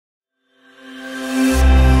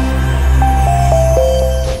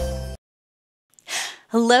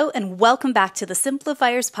Hello and welcome back to the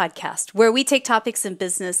Simplifiers podcast, where we take topics in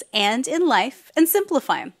business and in life and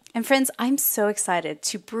simplify them. And friends, I'm so excited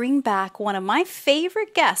to bring back one of my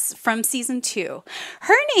favorite guests from season 2.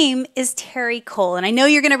 Her name is Terri Cole, and I know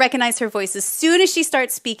you're going to recognize her voice as soon as she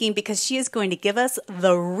starts speaking because she is going to give us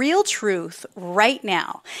the real truth right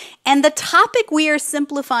now. And the topic we are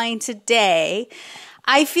simplifying today,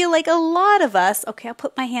 I feel like a lot of us, okay, I'll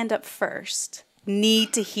put my hand up first,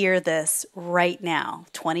 need to hear this right now,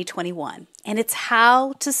 2021. And it's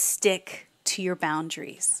how to stick to your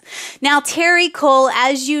boundaries. Now, Terri Cole,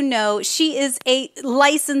 as you know, she is a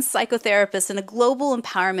licensed psychotherapist and a global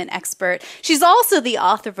empowerment expert. She's also the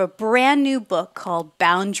author of a brand new book called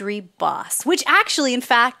Boundary Boss, which actually, in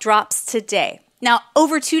fact, drops today. Now,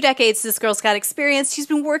 over 2 decades, this girl's got experience. She's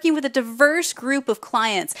been working with a diverse group of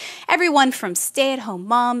clients, everyone from stay-at-home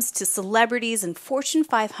moms to celebrities and Fortune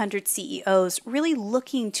 500 CEOs, really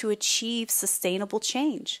looking to achieve sustainable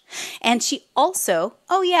change. And she also,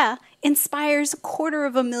 inspires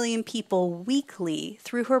 250,000 people weekly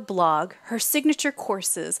through her blog, her signature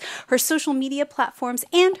courses, her social media platforms,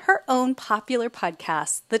 and her own popular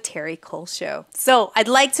podcast, The Terri Cole Show. So I'd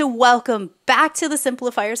like to welcome back to the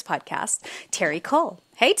Simplifiers podcast, Terri Cole.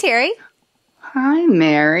 Hey, Terri. Hi,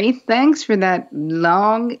 Mary. Thanks for that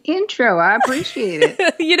long intro. I appreciate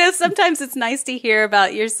it. You know, sometimes it's nice to hear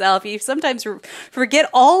about yourself. You sometimes forget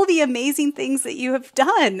all the amazing things that you have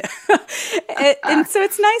done. and so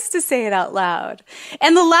it's nice to say it out loud.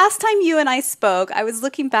 And the last time you and I spoke, I was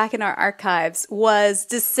looking back in our archives, was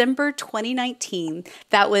December 2019.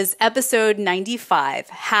 That was episode 95,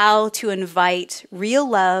 How to Invite Real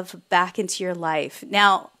Love Back into Your Life.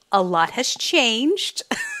 Now, a lot has changed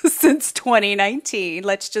since 2019.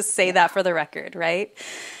 Let's just say that for the record, right?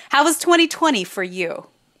 How was 2020 for you?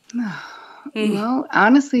 Well,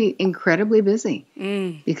 honestly, incredibly busy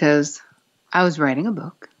because I was writing a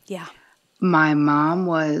book. Yeah. My mom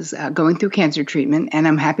was going through cancer treatment, and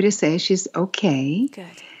I'm happy to say she's okay. Good.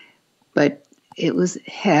 But it was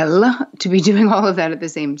hell to be doing all of that at the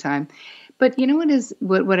same time. But you know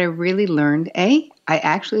what I really learned? I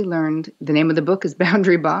actually learned the name of the book is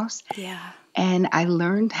Boundary Boss. Yeah. And I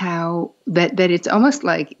learned how that it's almost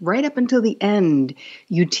like right up until the end,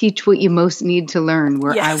 you teach what you most need to learn,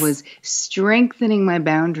 where Yes. I was strengthening my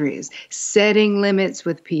boundaries, setting limits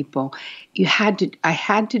with people. I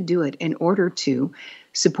had to do it in order to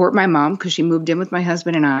support my mom, because she moved in with my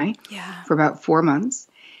husband and I for about 4 months,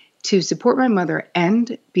 to support my mother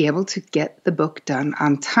and be able to get the book done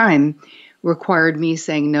on time. Required me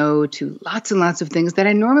saying no to lots and lots of things that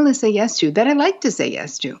I normally say yes to, that I like to say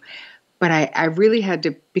yes to. But I really had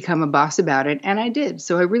to become a boss about it, and I did.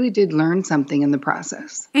 So I really did learn something in the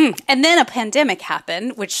process. And then a pandemic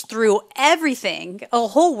happened, which threw everything, a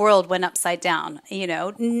whole world went upside down, you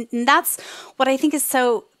know. And that's what I think is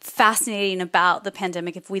so fascinating about the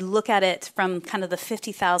pandemic. If we look at it from kind of the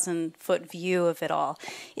 50,000-foot view of it all,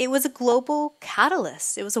 it was a global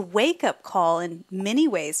catalyst. It was a wake-up call in many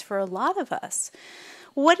ways for a lot of us.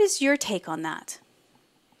 What is your take on that?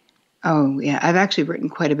 Oh, yeah. I've actually written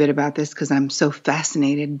quite a bit about this because I'm so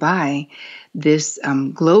fascinated by this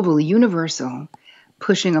global, universal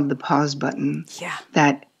pushing of the pause button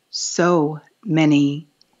that so many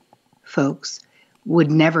folks would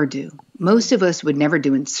never do. Most of us would never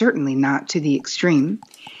do, and certainly not to the extreme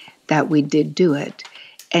that we did do it.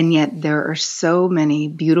 And yet there are so many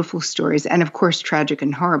beautiful stories, and of course, tragic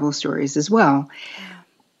and horrible stories as well. Yeah.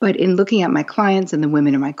 But in looking at my clients and the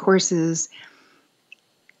women in my courses,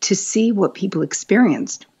 to see what people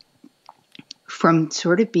experienced from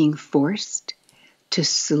sort of being forced to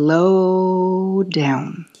slow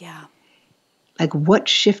down. Yeah. Like what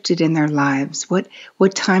shifted in their lives? What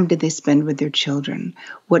time did they spend with their children?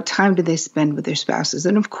 What time did they spend with their spouses?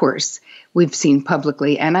 And of course, we've seen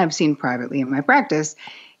publicly and I've seen privately in my practice,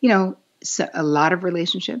 you know, so a lot of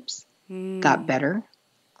relationships got better,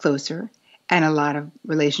 closer, and a lot of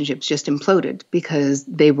relationships just imploded because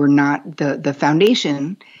they were not, the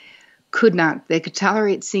foundation they could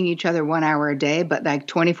tolerate seeing each other 1 hour a day, but like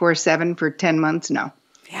 24/7 for 10 months, no.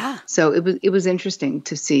 Yeah. So it was interesting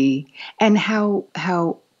to see, and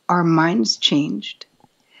how our minds changed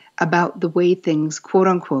about the way things, quote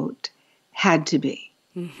unquote, had to be.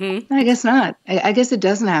 Mm-hmm. I guess not. I guess it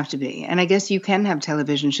doesn't have to be. And I guess you can have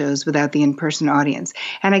television shows without the in-person audience.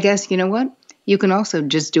 And I guess, you know what? You can also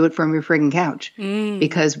just do it from your friggin' couch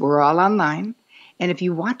because we're all online. And if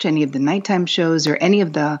you watch any of the nighttime shows or any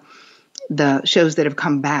of the shows that have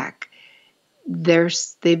come back,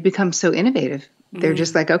 they've become so innovative. They're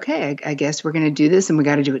just like, okay, I guess we're going to do this and we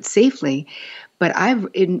got to do it safely. But I've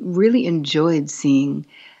really enjoyed seeing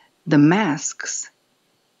the masks,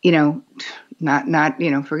 you know,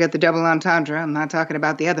 forget the double entendre. I'm not talking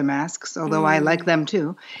about the other masks, although I like them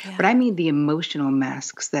too. Yeah. But I mean the emotional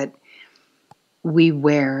masks that we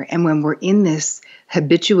wear. And when we're in this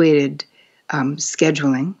habituated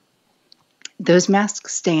scheduling, those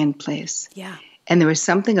masks stay in place. Yeah. And there was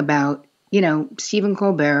something about, Stephen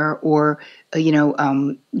Colbert or,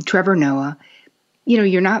 Trevor Noah.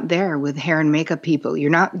 You're not there with hair and makeup people.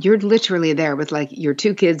 You're literally there with like your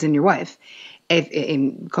 2 kids and your wife,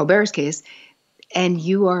 in Colbert's case, and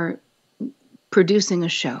you are producing a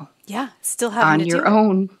show. Yeah, still having on to your do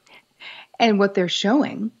own. And what they're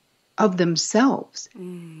showing of themselves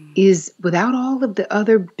is, without all of the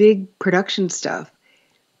other big production stuff,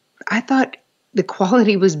 I thought the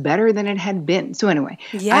quality was better than it had been. So anyway,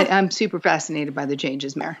 I'm super fascinated by the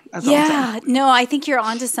changes, Mare. That's all I'm saying. No, I think you're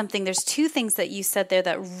onto something. There's 2 things that you said there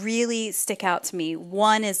that really stick out to me.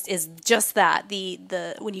 One is just that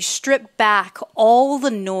the when you strip back all the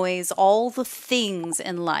noise, all the things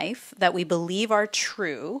in life that we believe are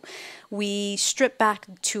true, we strip back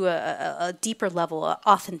to a deeper level of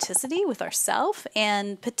authenticity with ourselves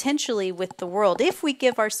and potentially with the world, if we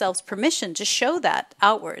give ourselves permission to show that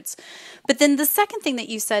outwards. But then the second thing that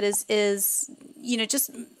you said is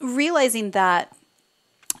just realizing that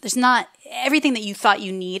there's not everything that you thought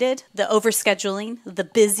you needed, the overscheduling, the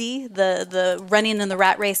busy, the running in the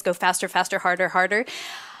rat race, go faster, faster, harder, harder,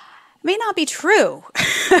 may not be true.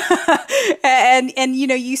 and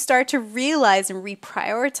you start to realize and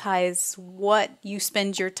reprioritize what you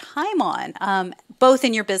spend your time on, both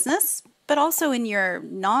in your business, but also in your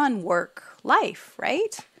non-work life,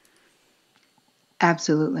 right?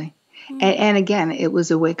 Absolutely. And again, it was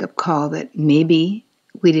a wake-up call that maybe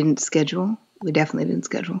we didn't schedule. We definitely didn't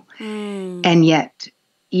schedule. And yet,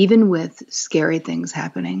 even with scary things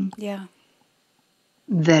happening,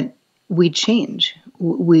 that we change,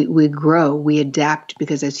 we grow, we adapt,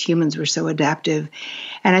 because as humans, we're so adaptive.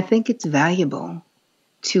 And I think it's valuable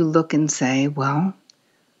to look and say, well,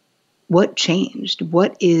 what changed?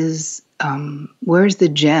 What is, where's the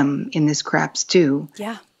gem in this crap stew?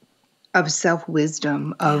 Yeah. Of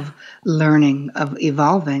self-wisdom, of learning, of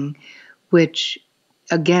evolving, which,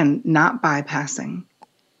 again, not bypassing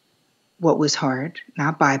what was hard,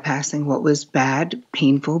 not bypassing what was bad,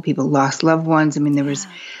 painful. People lost loved ones. I mean, there was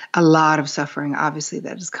a lot of suffering, obviously,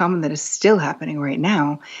 that has come and that is still happening right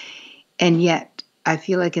now. And yet, I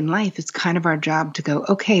feel like in life, it's kind of our job to go,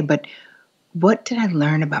 okay, but what did I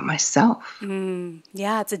learn about myself?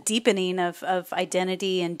 Yeah, it's a deepening of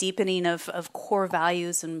identity and deepening of core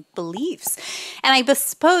values and beliefs. And I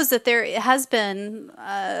suppose that there has been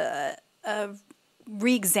a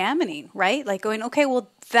re-examining, right? Like going, okay, well,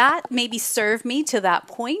 that maybe served me to that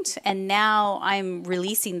point, and now I'm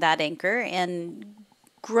releasing that anchor and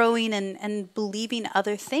growing and believing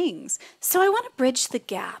other things. So I want to bridge the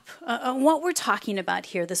gap on what we're talking about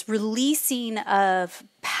here, this releasing of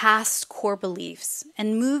past core beliefs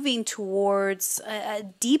and moving towards a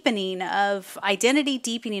deepening of identity,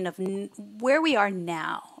 deepening of where we are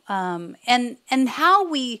now, and how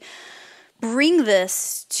we bring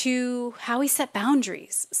this to how we set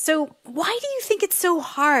boundaries. So why do you think it's so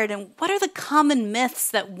hard? And what are the common myths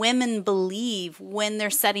that women believe when they're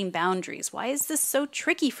setting boundaries? Why is this so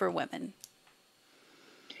tricky for women?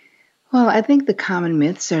 Well, I think the common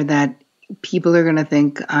myths are that people are going to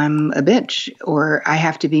think I'm a bitch, or I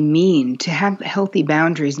have to be mean. To have healthy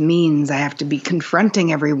boundaries means I have to be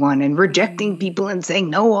confronting everyone and rejecting people and saying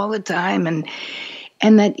no all the time. And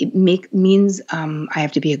that it means I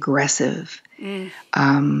have to be aggressive.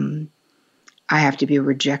 I have to be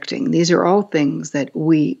rejecting. These are all things that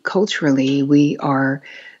we culturally we are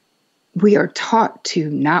taught to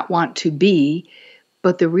not want to be.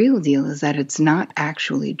 But the real deal is that it's not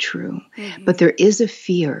actually true. But there is a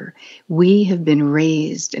fear. We have been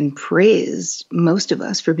raised and praised, most of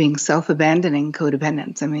us, for being self-abandoning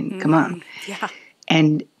codependents. I mean, come on. Yeah.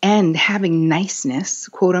 And having niceness,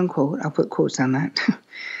 quote unquote, I'll put quotes on that,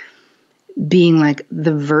 being like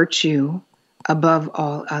the virtue above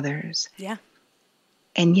all others. Yeah.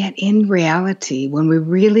 And yet in reality, when we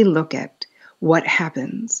really look at what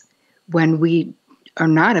happens when we are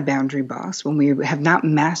not a boundary boss, when we have not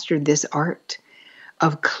mastered this art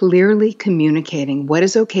of clearly communicating what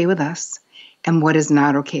is okay with us and what is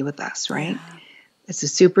not okay with us, right? Yeah. It's a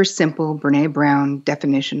super simple Brene Brown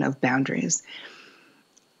definition of boundaries.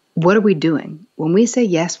 What are we doing? When we say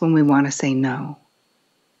yes, when we want to say no,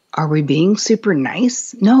 are we being super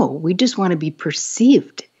nice? No, we just want to be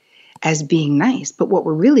perceived as being nice. But what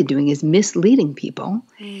we're really doing is misleading people,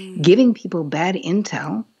 giving people bad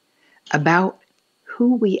intel about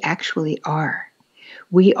who we actually are.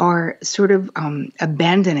 We are sort of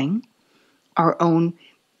abandoning our own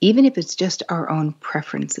even if it's just our own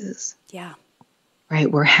preferences. Yeah.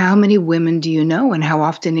 Right? Where how many women do you know, and how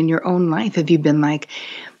often in your own life have you been like,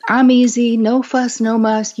 I'm easy, no fuss, no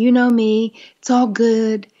muss, you know me, it's all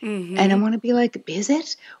good. Mm-hmm. And I want to be like, is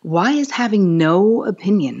it? Why is having no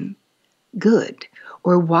opinion good?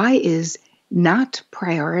 Or why is not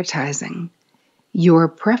prioritizing your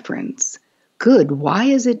preference good? Why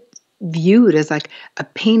is it viewed as like a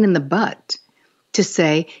pain in the butt to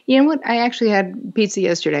say, you know what, I actually had pizza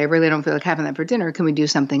yesterday, I really don't feel like having that for dinner, can we do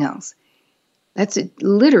something else? That's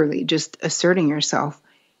literally just asserting yourself.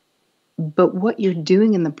 But what you're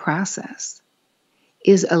doing in the process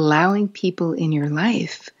is allowing people in your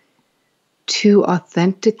life to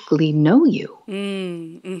authentically know you.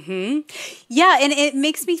 Mm-hmm. Yeah, and it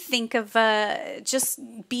makes me think of just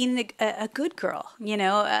being a good girl,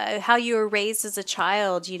 how you were raised as a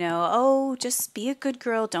child, oh, just be a good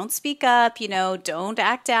girl, don't speak up, don't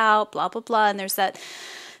act out, blah, blah, blah. And there's that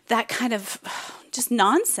kind of just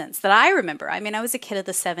nonsense that I remember. I mean, I was a kid of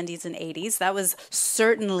the 70s and 80s. That was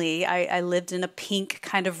certainly, I lived in a pink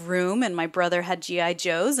kind of room, and my brother had G.I.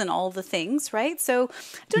 Joes and all the things, right? So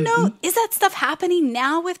I don't know, is that stuff happening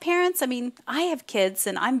now with parents? I mean, I have kids,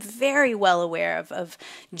 and I'm very well aware of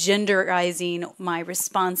genderizing my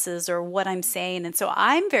responses or what I'm saying. And so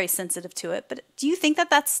I'm very sensitive to it. But do you think that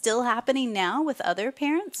that's still happening now with other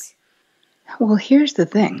parents? Well, here's the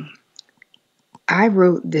thing. I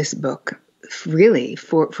wrote this book really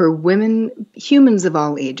for women, humans of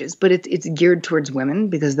all ages, but it's geared towards women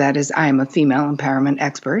because I am a female empowerment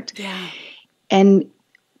expert. Yeah. And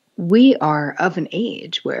we are of an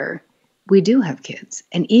age where we do have kids.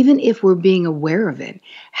 And even if we're being aware of it,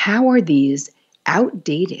 how are these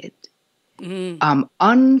outdated,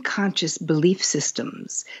 unconscious belief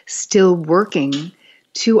systems still working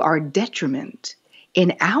to our detriment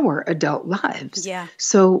in our adult lives? Yeah.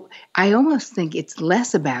 So I almost think it's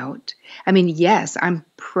less about, yes, I'm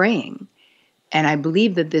praying, and I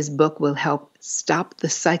believe that this book will help stop the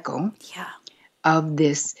cycle of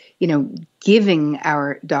this, giving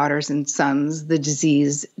our daughters and sons the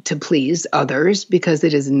disease to please others, because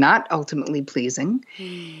it is not ultimately pleasing.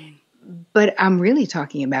 But I'm really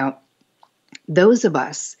talking about those of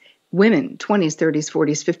us, women, 20s, 30s,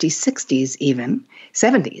 40s, 50s, 60s, even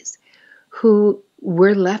 70s, who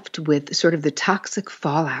we're left with sort of the toxic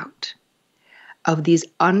fallout of these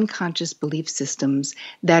unconscious belief systems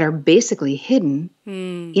that are basically hidden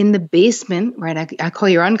in the basement, right? I call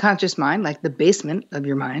your unconscious mind like the basement of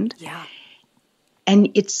your mind. Yeah.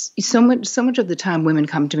 And it's so much of the time women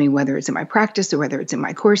come to me, whether it's in my practice or whether it's in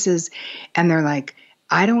my courses, and they're like,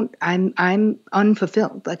 I'm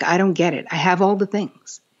unfulfilled. Like, I don't get it. I have all the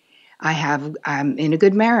things. I'm in a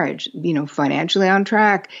good marriage, financially on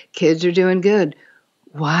track. Kids are doing good.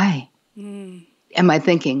 Why? Am I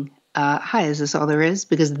thinking, hi, is this all there is?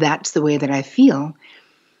 Because that's the way that I feel.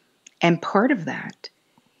 And part of that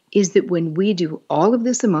is that when we do all of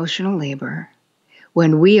this emotional labor,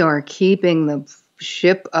 when we are keeping the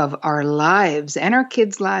ship of our lives and our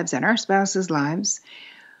kids' lives and our spouses' lives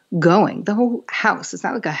going, the whole house, it's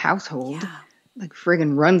not like a household like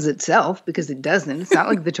friggin' runs itself, because it doesn't. It's not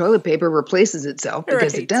like the toilet paper replaces itself,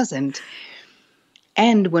 because it doesn't.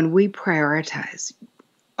 And when we prioritize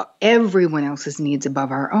everyone else's needs above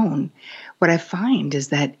our own, what I find is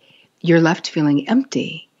that you're left feeling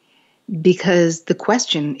empty, because the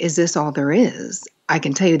question, is this all there is? I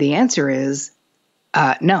can tell you the answer is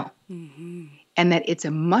no. And that it's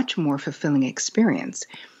a much more fulfilling experience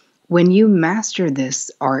when you master this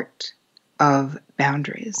art of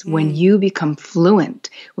boundaries, when you become fluent,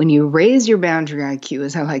 when you raise your boundary IQ,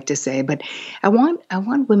 as I like to say. But I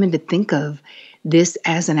want women to think of this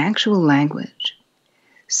as an actual language.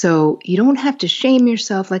 So you don't have to shame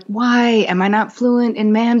yourself like, why am I not fluent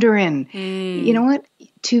in Mandarin? You know what?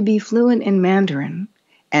 To be fluent in Mandarin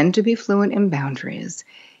and to be fluent in boundaries,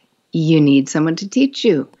 you need someone to teach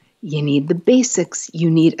you. You need the basics. You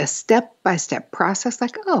need a step-by-step process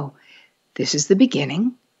like, oh, this is the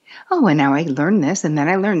beginning. Oh, and now I learn this, and then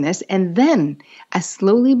I learn this. And then I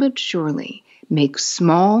slowly but surely make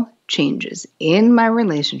small changes in my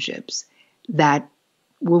relationships that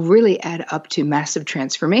will really add up to massive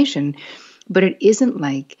transformation. But it isn't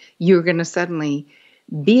like you're going to suddenly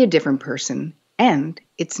be a different person. And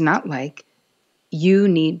it's not like you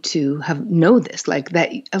need to know this. Like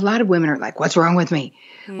that, a lot of women are like, what's wrong with me?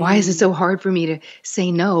 Why is it so hard for me to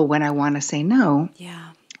say no when I want to say no? Yeah.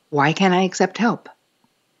 Why can't I accept help?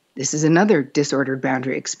 This is another disordered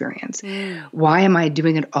boundary experience. Why am I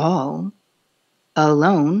doing it all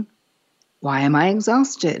alone? Why am I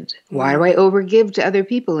exhausted? Why do I overgive to other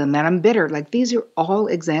people and then I'm bitter? Like, these are all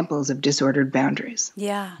examples of disordered boundaries.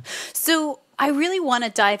 Yeah. So I really want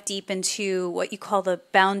to dive deep into what you call the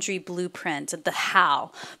boundary blueprint, the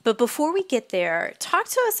how. But before we get there, talk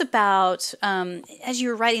to us about, as you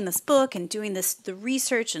were writing this book and doing the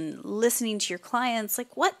research and listening to your clients,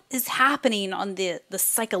 like what is happening on the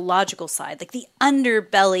psychological side, like the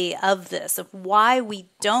underbelly of this, of why we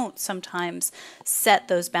don't sometimes set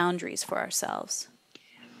those boundaries for ourselves?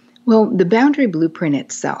 Well, the boundary blueprint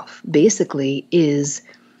itself basically is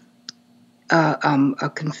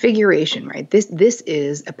a configuration, right? This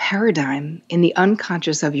is a paradigm in the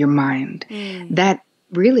unconscious of your mind that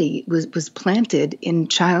really was planted in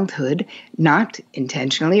childhood, not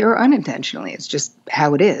intentionally or unintentionally. It's just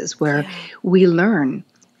how it is, where we learn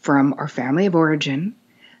from our family of origin,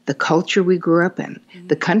 the culture we grew up in,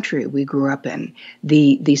 the country we grew up in,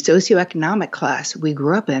 the socioeconomic class we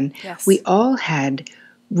grew up in. Yes. We all had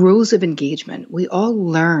rules of engagement. We all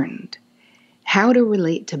learned how to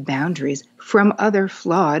relate to boundaries from other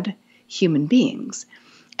flawed human beings.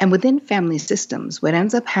 And within family systems, what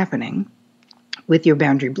ends up happening with your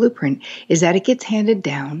boundary blueprint is that it gets handed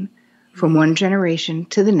down from one generation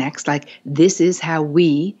to the next, like this is how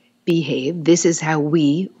we behave, this is how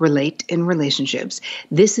we relate in relationships,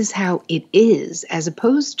 this is how it is, as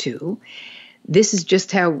opposed to this is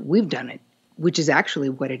just how we've done it, which is actually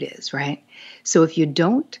what it is, right? So if you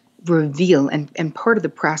don't reveal, and part of the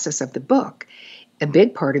process of the book, a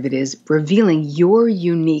big part of it is revealing your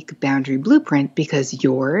unique boundary blueprint, because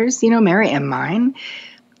yours, Mary, and mine,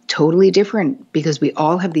 totally different, because we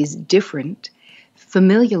all have these different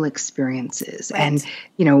familial experiences and,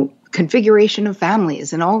 configuration of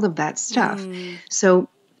families and all of that stuff. So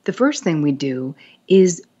the first thing we do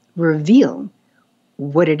is reveal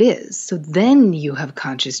what it is. So then you have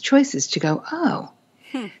conscious choices to go, oh,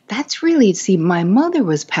 that's really, see, my mother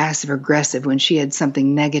was passive aggressive when she had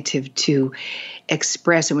something negative to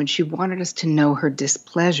express and when she wanted us to know her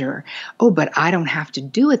displeasure. Oh, but I don't have to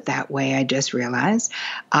do it that way. I just realized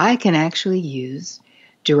I can actually use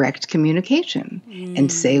direct communication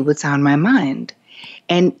and say what's on my mind.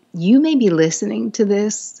 And you may be listening to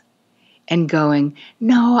this and going,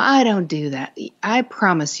 no, I don't do that. I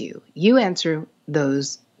promise you, you answer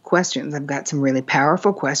those questions. I've got some really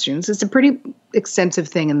powerful questions. It's a pretty extensive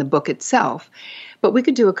thing in the book itself, but we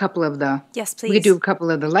could do a couple of the Yes, please. We could do a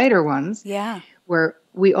couple of the lighter ones. Yeah. Where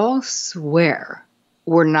we all swear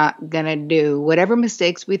we're not going to do whatever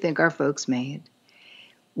mistakes we think our folks made.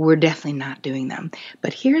 We're definitely not doing them.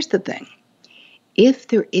 But here's the thing. If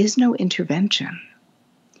there is no intervention,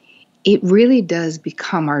 it really does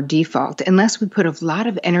become our default, unless we put a lot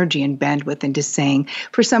of energy and bandwidth into saying,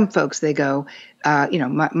 for some folks, they go,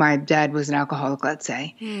 my dad was an alcoholic, let's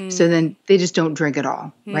say. So then they just don't drink at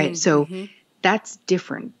all, right? So that's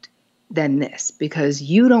different than this, because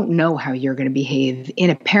you don't know how you're going to behave in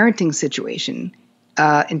a parenting situation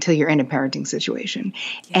until you're in a parenting situation.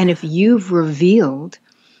 Yeah. And if you've revealed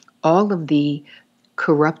all of the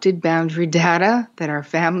corrupted boundary data that our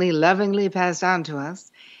family lovingly passed on to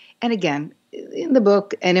us, and again, in the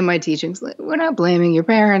book and in my teachings, we're not blaming your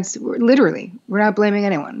parents. We're not blaming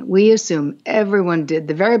anyone. We assume everyone did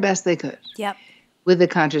the very best they could with the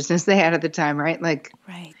consciousness they had at the time, right?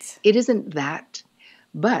 Right. It isn't that.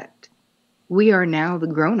 But we are now the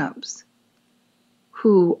grown-ups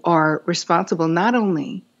who are responsible not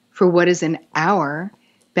only for what is in our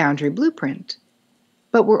boundary blueprint,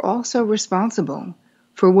 but we're also responsible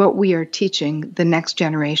for what we are teaching the next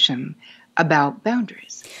generation about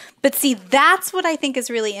boundaries. But see, that's what I think is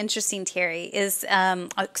really interesting, Terri, is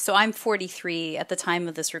so I'm 43 at the time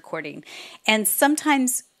of this recording. And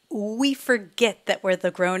sometimes we forget that we're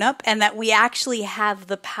the grown-up and that we actually have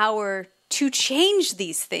the power to change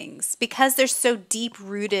these things because they're so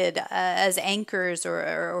deep-rooted as anchors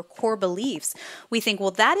or core beliefs. We think,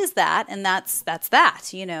 well, that is that, and that's that,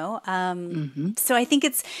 So I think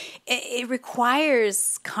it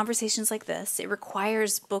requires conversations like this. It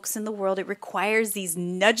requires books in the world. It requires these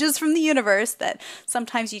nudges from the universe that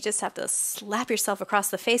sometimes you just have to slap yourself across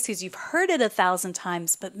the face because you've heard it 1,000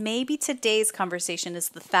 times. But maybe today's conversation is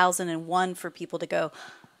the 1,001 for people to go,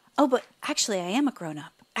 oh, but actually I am a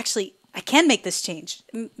grown-up. Actually, I can make this change.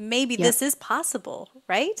 Maybe this is possible,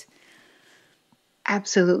 right?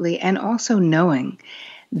 Absolutely. And also knowing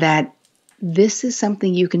that this is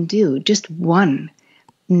something you can do, just one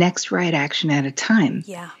next right action at a time.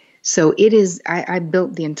 Yeah. So it is, I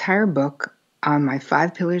built the entire book on my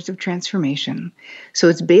 5 pillars of transformation. So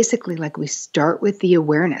it's basically like we start with the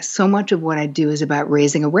awareness. So much of what I do is about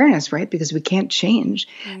raising awareness, right? Because we can't change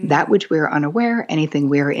that which we are unaware, anything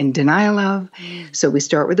we're in denial of. So we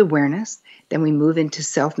start with awareness, then we move into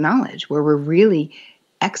self-knowledge, where we're really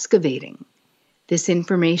excavating this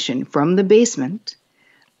information from the basement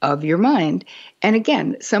of your mind. And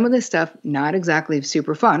again, some of this stuff, not exactly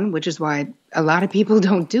super fun, which is why a lot of people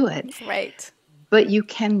don't do it. Right. But you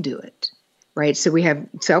can do it, right? So we have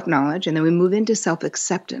self-knowledge, and then we move into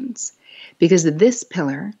self-acceptance, because this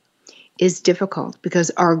pillar is difficult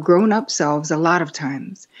because our grown-up selves, a lot of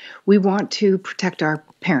times, we want to protect our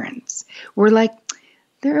parents. We're like,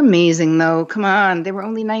 they're amazing, though. Come on, they were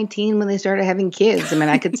only 19 when they started having kids. I mean,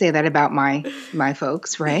 I could say that about my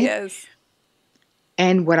folks, right? Yes.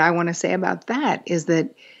 And what I want to say about that is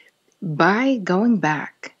that by going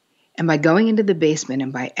back and by going into the basement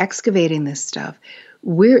and by excavating this stuff,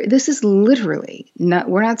 this is literally not,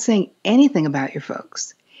 we're not saying anything about your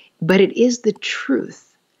folks, but it is the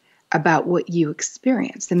truth about what you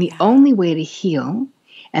experienced. And the only way to heal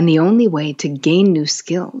and the only way to gain new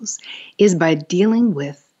skills is by dealing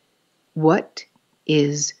with what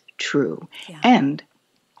is true and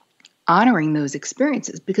honoring those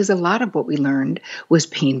experiences, because a lot of what we learned was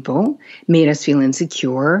painful, made us feel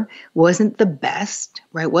insecure, wasn't the best,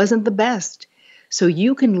 right? Wasn't the best. So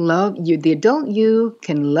you can love the adult you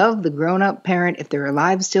can love the grown-up parent if they're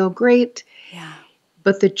alive still, great. Yeah.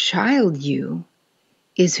 But the child you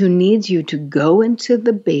is who needs you to go into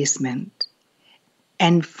the basement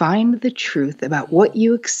and find the truth about what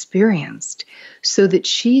you experienced so that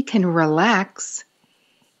she can relax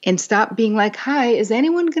and stop being like, hi, is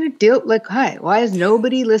anyone going to deal? Like, hi, why is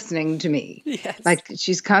nobody listening to me? Yes. Like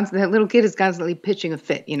that little kid is constantly pitching a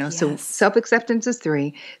fit, So self-acceptance is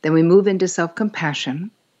 3. Then we move into self-compassion,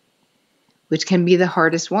 which can be the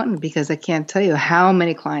hardest one, because I can't tell you how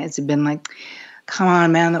many clients have been like, come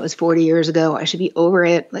on, man, that was 40 years ago. I should be over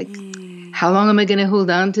it. Like, how long am I going to hold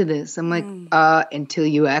on to this? I'm like, until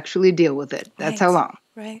you actually deal with it. That's how long.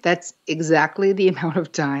 Right. That's exactly the amount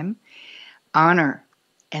of time. Honor.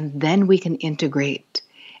 And then we can integrate,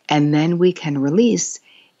 and then we can release,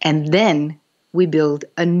 and then we build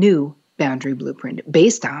a new boundary blueprint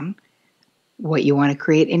based on what you want to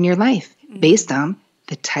create in your life, based on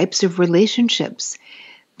the types of relationships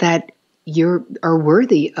that are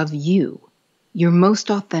worthy of you, your most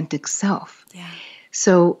authentic self. Yeah.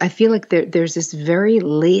 So I feel like there's this very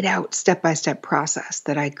laid out step-by-step process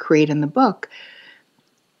that I create in the book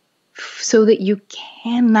so that you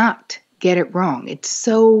cannot get it wrong. It's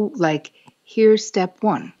so like, here's step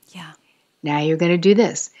 1. Yeah. Now you're going to do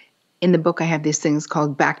this. In the book, I have these things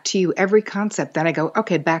called back to you. Every concept that I go,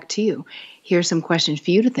 okay, back to you. Here's some questions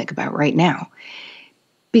for you to think about right now.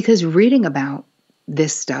 Because reading about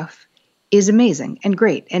this stuff is amazing and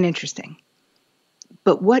great and interesting.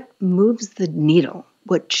 But what moves the needle,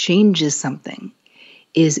 what changes something,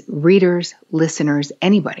 is readers, listeners,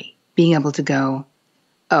 anybody being able to go,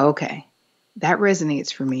 oh, okay, that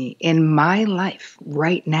resonates for me in my life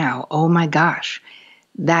right now. Oh my gosh,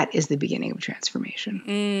 that is the beginning of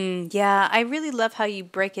transformation. Yeah, I really love how you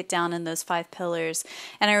break it down in those 5 pillars.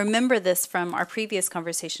 And I remember this from our previous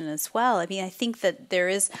conversation as well. I mean, I think that there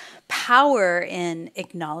is power in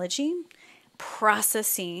acknowledging,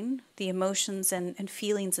 processing the emotions and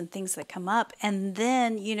feelings and things that come up, and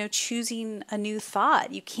then, choosing a new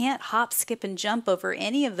thought. You can't hop, skip, and jump over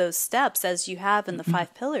any of those steps as you have in the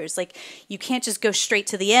 5 pillars. Like, you can't just go straight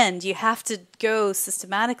to the end. You have to go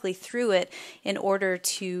systematically through it in order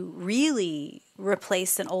to really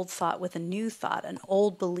replace an old thought with a new thought, an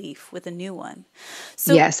old belief with a new one.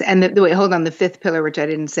 So, yes, and wait, hold on. The 5th pillar, which I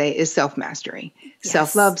didn't say, is self-mastery. Yes.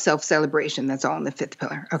 Self-love, self-celebration. That's all in the 5th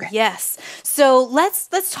pillar. Okay. Yes. So let's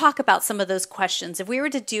talk about some of those questions. If we were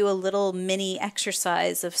to do a little mini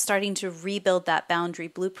exercise of starting to rebuild that boundary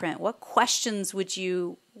blueprint, what questions would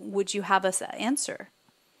you have us answer?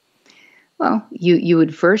 Well, you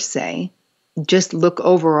would first say, just look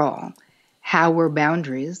overall. How were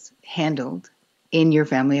boundaries handled in your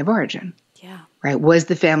family of origin? Yeah. Right? Was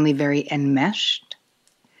the family very enmeshed?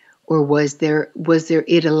 Or was there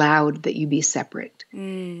it allowed that you be separate?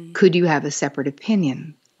 Could you have a separate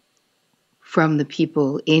opinion from the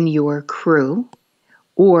people in your crew?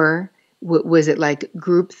 Or was it like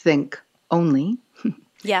groupthink only?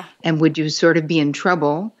 Yeah. And would you sort of be in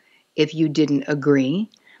trouble if you didn't agree?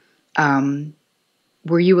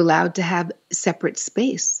 Were you allowed to have separate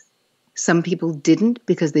space? Some people didn't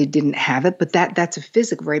because they didn't have it, but that's a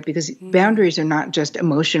physical, right? Because boundaries are not just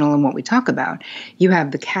emotional in what we talk about. You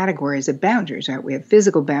have the categories of boundaries, right? We have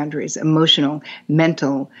physical boundaries, emotional,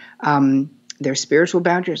 mental, there's spiritual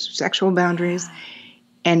boundaries, sexual boundaries. Yeah.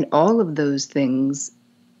 And all of those things,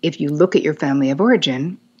 if you look at your family of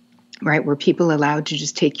origin, right, were people allowed to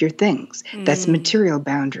just take your things? That's material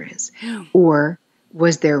boundaries. Or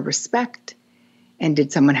was there respect? And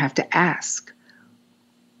did someone have to ask?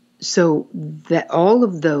 So that all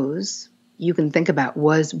of those, you can think about,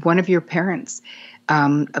 was one of your parents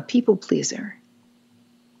a people pleaser?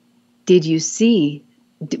 Did you see,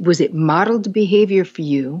 was it modeled behavior for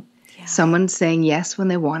you? Yeah. Someone saying yes when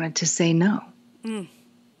they wanted to say no.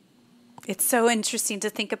 It's so interesting to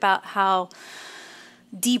think about how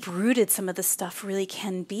deep-rooted some of this stuff really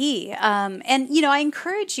can be. And, I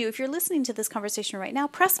encourage you, if you're listening to this conversation right now,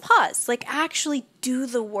 press pause. Like, actually do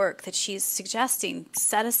the work that she's suggesting.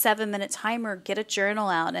 Set a 7-minute timer, get a journal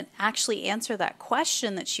out, and actually answer that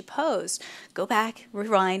question that she posed. Go back,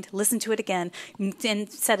 rewind, listen to it again,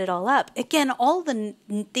 and set it all up. Again, all the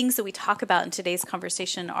things that we talk about in today's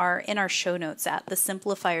conversation are in our show notes at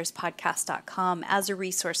thesimplifierspodcast.com as a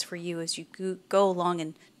resource for you as you go along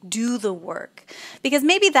and do the work. Because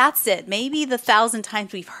maybe that's it. Maybe the 1,000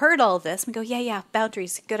 times we've heard all this, we go, yeah,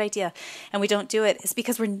 boundaries, good idea, and we don't do it, is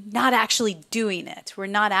because we're not actually doing it. We're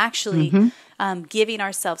not actually giving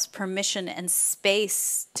ourselves permission and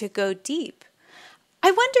space to go deep. I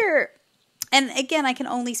wonder, and again, I can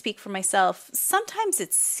only speak for myself, sometimes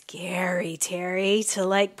it's scary, Terri,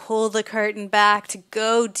 to pull the curtain back, to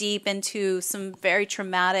go deep into some very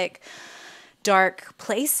traumatic, dark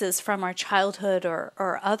places from our childhood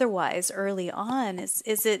or otherwise early on.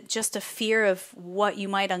 Is it just a fear of what you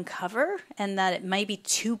might uncover, and that it might be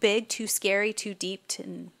too big, too scary, too deep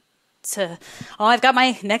to I've got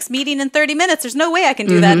my next meeting in 30 minutes. There's no way I can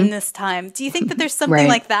do that in this time. Do you think that there's something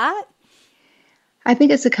like that? I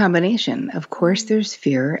think it's a combination. Of course, there's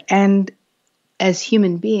fear. And as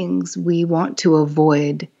human beings, we want to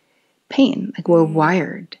avoid pain. We're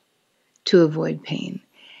wired to avoid pain.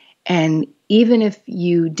 And even if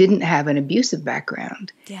you didn't have an abusive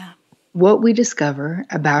background, what we discover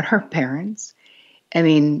about our parents,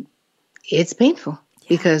 it's painful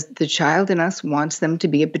because the child in us wants them to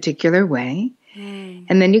be a particular way.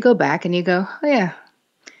 And then you go back and you go, oh yeah,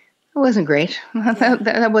 that wasn't great.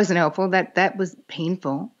 That wasn't helpful. That was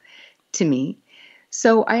painful to me.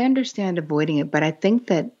 So I understand avoiding it, but I think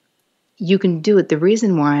that you can do it. The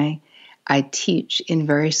reason why I teach in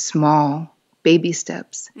very small baby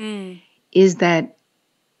steps is that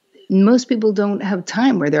most people don't have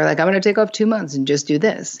time where they're like, I'm going to take off 2 months and just do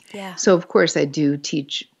this. Yeah. So of course I do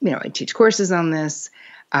teach, I teach courses on this,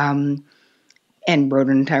 and wrote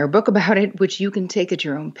an entire book about it, which you can take at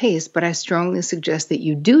your own pace. But I strongly suggest that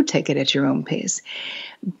you do take it at your own pace.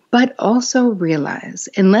 But also realize,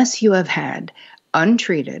 unless you have had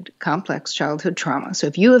untreated complex childhood trauma, so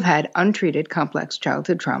if you have had untreated complex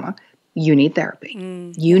childhood trauma, you need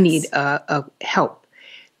therapy. You need a help.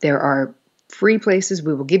 There are free places.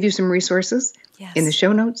 We will give you some resources in the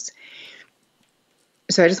show notes.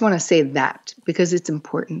 So I just want to say that because it's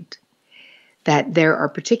important that there are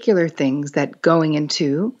particular things that going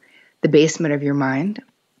into the basement of your mind,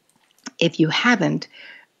 if you haven't,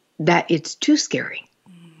 that it's too scary,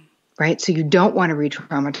 right? So you don't want to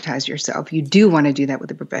re-traumatize yourself. You do want to do that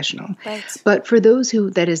with a professional. Right. But for those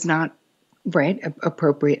who that is not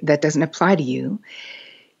appropriate, that doesn't apply to you,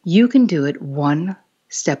 you can do it one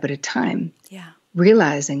step at a time. Yeah.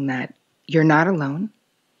 Realizing that you're not alone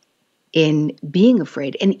in being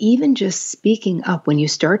afraid, and even just speaking up when you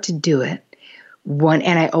start to do it.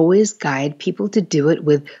 And I always guide people to do it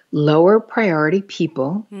with lower priority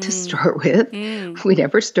people to start with. We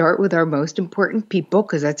never start with our most important people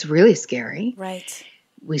because that's really scary. Right.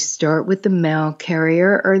 We start with the mail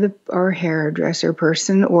carrier or hairdresser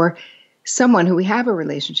person or someone who we have a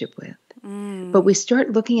relationship with. But we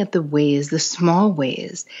start looking at the small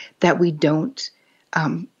ways that we don't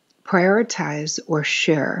prioritize or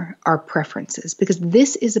share our preferences, because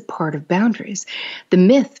this is a part of boundaries. The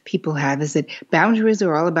myth people have is that boundaries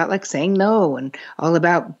are all about saying no and all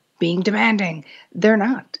about being demanding. They're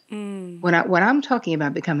not. When I'm talking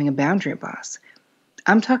about becoming a boundary boss,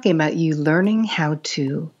 I'm talking about you learning how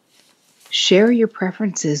to share your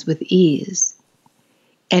preferences with ease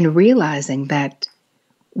and realizing that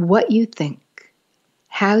what you think,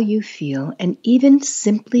 how you feel, and even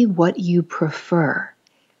simply what you prefer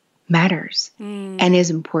matters and is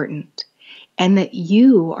important, and that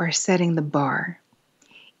you are setting the bar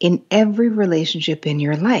in every relationship in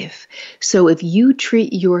your life. So if you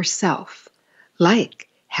treat yourself like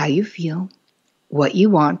how you feel, what you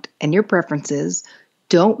want, and your preferences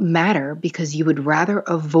don't matter because you would rather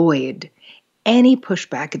avoid any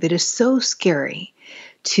pushback that is so scary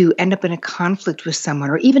to end up in a conflict with someone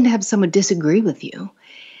or even to have someone disagree with you,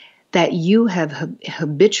 that you have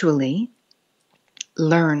habitually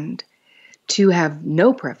learned to have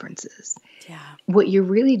no preferences. Yeah. What you're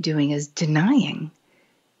really doing is denying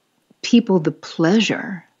people the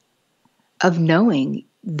pleasure of knowing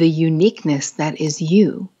the uniqueness that is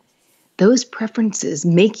you, those preferences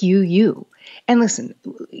make you you. And listen,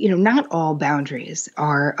 not all boundaries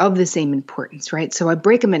are of the same importance, right? So I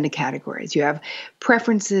break them into categories. You have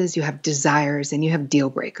preferences, you have desires, and you have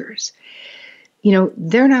deal breakers.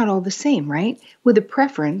 They're not all the same, right? With a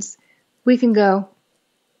preference, we can go,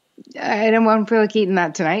 I don't feel like eating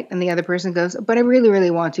that tonight. And the other person goes, but I really,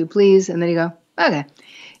 really want to, please. And then you go, okay.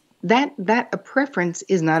 That a preference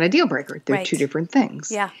is not a deal breaker. They're two different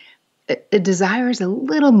things. Yeah. A desire is a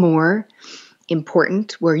little more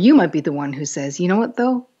important, where you might be the one who says, you know what,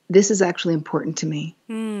 though? This is actually important to me.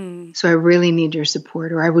 So I really need your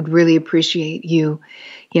support, or I would really appreciate you.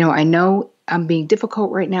 I know I'm being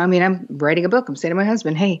difficult right now. I mean, I'm writing a book. I'm saying to my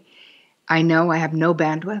husband, hey, I know I have no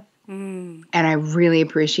bandwidth. And I really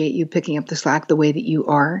appreciate you picking up the slack the way that you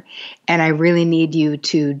are. And I really need you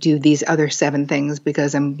to do these other 7 things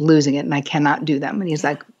because I'm losing it and I cannot do them. And he's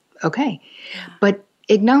like, okay. Yeah. But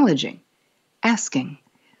acknowledging, asking,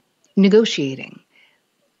 negotiating,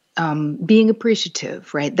 being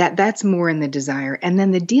appreciative, right? That's more in the desire. And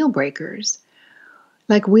then the deal breakers,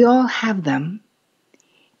 like we all have them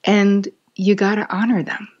and you got to honor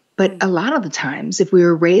them. But a lot of the times, if we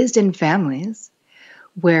were raised in families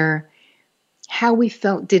where how we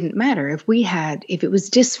felt didn't matter, if it was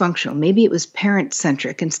dysfunctional, maybe it was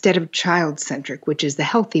parent-centric instead of child-centric, which is the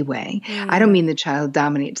healthy way. I don't mean the child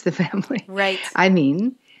dominates the family. Right. I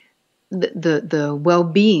mean the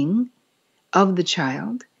well-being of the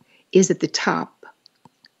child is at the top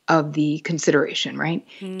of the consideration, right?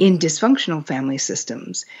 In dysfunctional family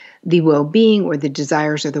systems, the well-being or the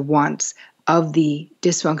desires or the wants of the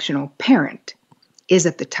dysfunctional parent is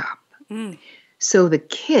at the top. So the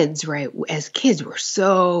kids, right, as kids, we're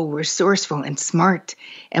so resourceful and smart,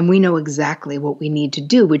 and we know exactly what we need to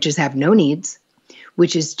do, which is have no needs,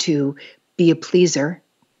 which is to be a pleaser,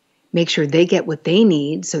 make sure they get what they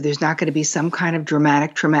need, so there's not going to be some kind of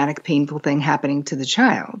dramatic, traumatic, painful thing happening to the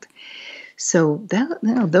child. So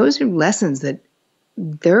those are lessons that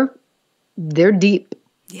they're deep.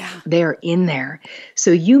 Yeah. They're in there. So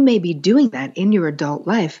you may be doing that in your adult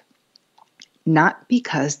life, not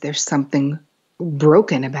because there's something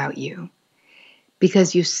broken about you,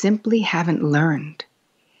 because you simply haven't learned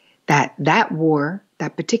that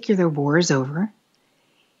particular war is over,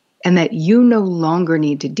 and that you no longer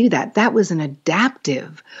need to do that. That was an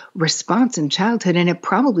adaptive response in childhood, and it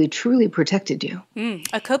probably truly protected you.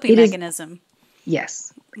 A coping mechanism.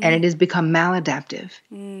 Yes. And it has become maladaptive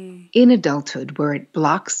in adulthood, where it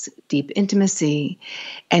blocks deep intimacy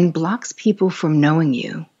and blocks people from knowing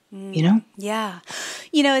you. Yeah.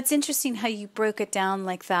 It's interesting how you broke it down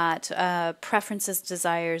like that, preferences,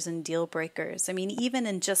 desires, and deal breakers. I mean, even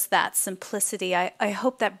in just that simplicity, I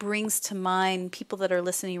hope that brings to mind people that are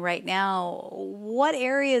listening right now, what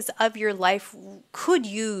areas of your life could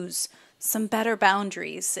use some better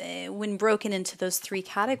boundaries when broken into those 3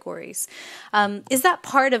 categories. Is that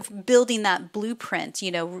part of building that blueprint,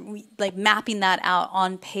 like mapping that out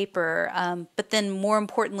on paper? But then more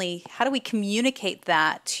importantly, how do we communicate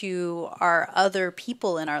that to our other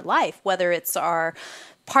people in our life, whether it's our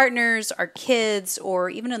partners, our kids,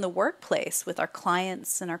 or even in the workplace with our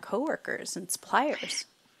clients and our coworkers and suppliers?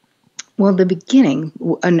 Well, the beginning,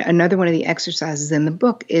 another one of the exercises in the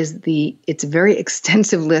book is it's a very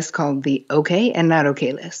extensive list called the okay and not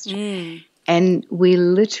okay list. And we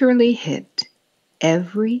literally hit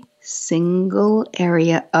every single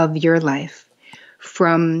area of your life,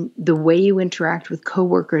 from the way you interact with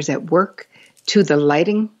coworkers at work, to the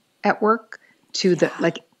lighting at work, to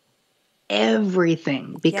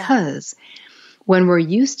everything. Because when we're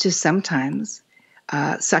used to sometimes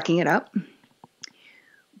sucking it up,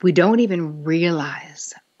 we don't even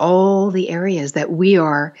realize all the areas that we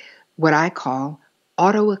are what I call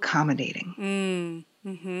auto-accommodating.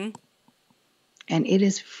 And it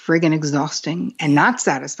is friggin' exhausting and not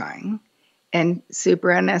satisfying and super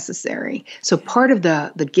unnecessary. So part of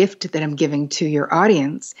the gift that I'm giving to your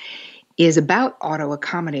audience is about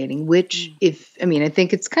auto-accommodating, which I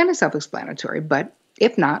think it's kind of self-explanatory, but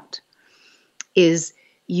if not, is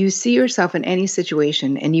you see yourself in any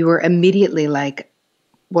situation and you are immediately like,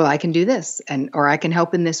 well, I can do this, or I can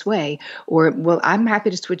help in this way, or, well, I'm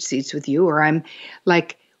happy to switch seats with you, or I'm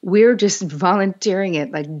like, we're just volunteering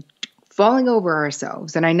it, like falling over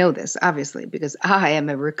ourselves. And I know this, obviously, because I am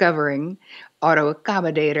a recovering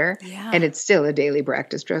auto-accommodator, and it's still a daily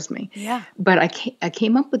practice, trust me. Yeah. But I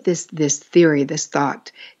came up with this theory, this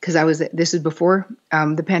thought, because this is before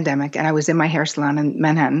the pandemic, and I was in my hair salon in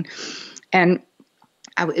Manhattan, and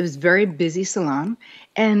it was a very busy salon,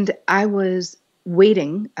 and I was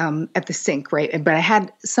waiting at the sink, right? But I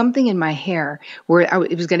had something in my hair where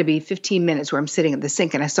it was going to be 15 minutes where I'm sitting at the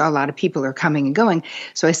sink, and I saw a lot of people are coming and going.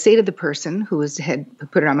 So I say to the person who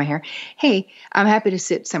put it on my hair, hey, I'm happy to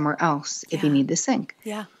sit somewhere else if you need the sink.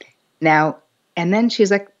 Yeah. Now, and then she's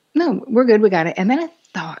like, no, we're good. We got it. And then I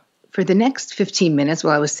thought for the next 15 minutes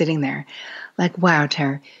while I was sitting there, like, wow,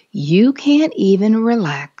 Tara, you can't even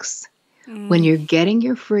relax when you're getting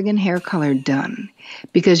your friggin' hair color done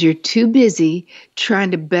because you're too busy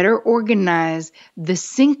trying to better organize the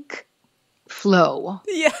sink flow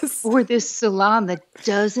for this salon that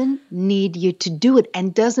doesn't need you to do it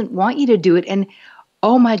and doesn't want you to do it. And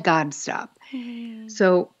oh my God, stop.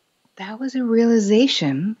 So that was a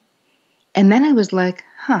realization. And then I was like,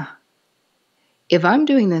 if I'm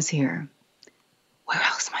doing this here, where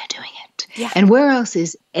else am I doing it? Yeah. And where else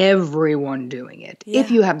is everyone doing it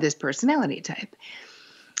if you have this personality type?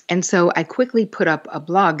 And so I quickly put up a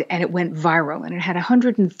blog and it went viral and it had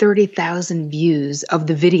 130,000 views of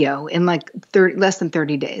the video in like less than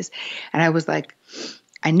 30 days. And I was like,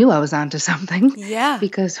 I knew I was onto something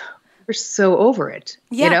because we're so over it,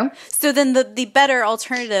 you know? So then the better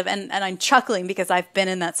alternative, and I'm chuckling because I've been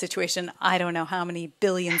in that situation, I don't know how many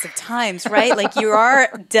billions of times, right? Like you are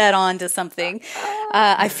dead on to something.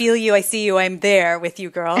 I feel you, I see you, I'm there with you,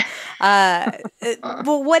 girl.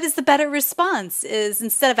 Well, what is the better response is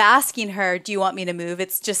instead of asking her, do you want me to move?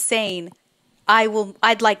 It's just saying,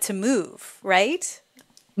 I'd like to move, right?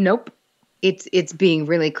 Nope. It's being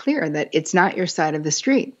really clear that it's not your side of the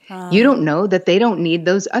street. You don't know that they don't need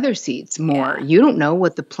those other seats more. You don't know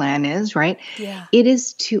what the plan is, right? Yeah. It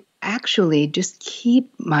is to actually just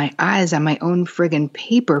keep my eyes on my own friggin'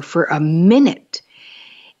 paper for a minute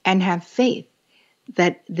and have faith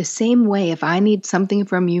that the same way if I need something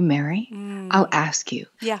from you, Mary, I'll ask you.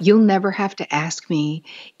 Yeah. You'll never have to ask me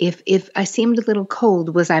if I seemed a little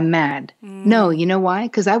cold, was I mad? No, you know why?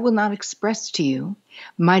 Because I will not express to you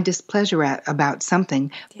my displeasure about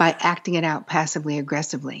something by acting it out passively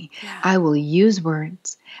aggressively. Yeah. I will use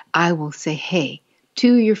words. I will say, hey,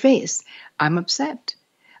 to your face, I'm upset.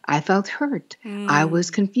 I felt hurt. I was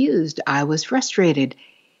confused. I was frustrated.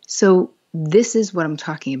 So this is what I'm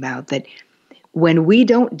talking about, that when we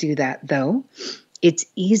don't do that, though, it's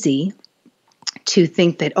easy to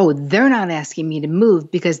think that, oh, they're not asking me to move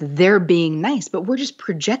because they're being nice, but we're just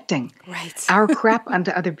projecting our crap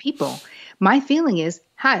onto other people. My feeling is,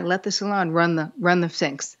 hi, let the salon run the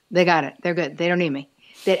sinks. They got it. They're good. They don't need me.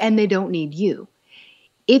 And they don't need you.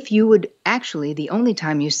 If you would actually, the only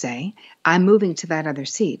time you say, I'm moving to that other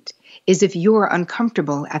seat, is if you're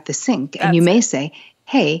uncomfortable at the sink. And you may say,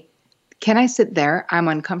 hey, can I sit there? I'm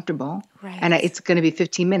uncomfortable. Right. And it's going to be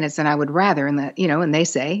 15 minutes and I would rather, and they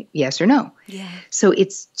say yes or no. Yeah. So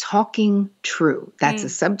it's talking true. That's the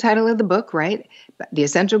subtitle of the book, right? The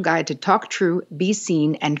Essential Guide to Talk True, Be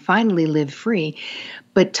Seen, and Finally Live Free.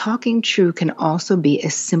 But talking true can also be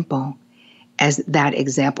as simple as that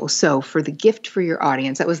example. So for the gift for your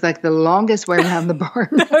audience, that was like the longest way around the barn.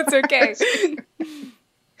 That's okay.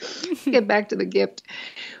 Get back to the gift,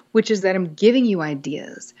 which is that I'm giving you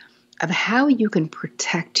ideas of how you can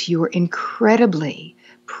protect your incredibly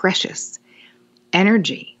precious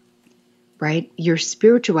energy, right? Your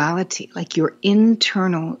spirituality, like your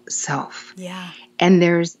internal self. Yeah. And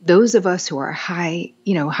there's those of us who are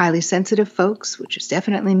highly sensitive folks, which is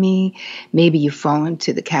definitely me. Maybe you fall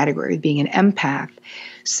into the category of being an empath.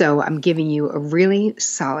 So I'm giving you a really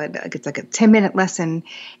solid, it's like a 10-minute lesson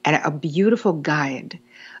and a beautiful guide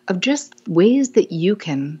of just ways that you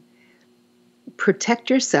can protect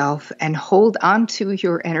yourself and hold on to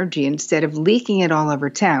your energy instead of leaking it all over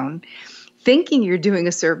town, thinking you're doing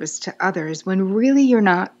a service to others when really you're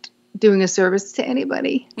not doing a service to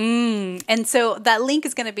anybody. And so that link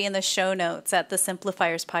is going to be in the show notes at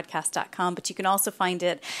thesimplifierspodcast.com, but you can also find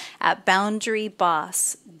it at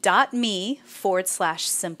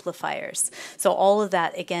boundaryboss.me/simplifiers. So all of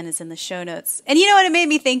that, again, is in the show notes. And you know what it made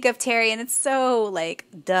me think of, Terri, and it's so like,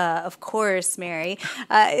 duh, of course, Mary,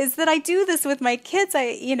 is that I do this with my kids.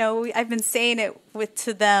 I've been saying it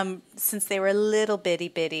to them since they were little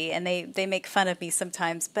bitty, and they make fun of me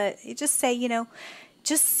sometimes, but you just say,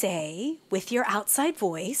 just say with your outside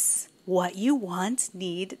voice what you want,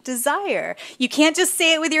 need, desire. You can't just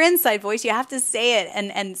say it with your inside voice. You have to say it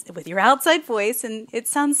and with your outside voice. And it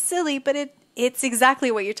sounds silly, but it's exactly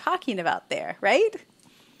what you're talking about there, right?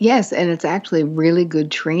 Yes, and it's actually really good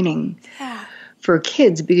training for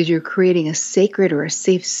kids because you're creating a sacred or a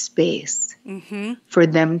safe space for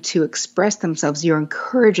them to express themselves. You're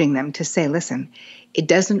encouraging them to say, listen, it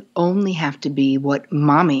doesn't only have to be what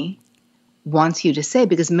mommy wants you to say,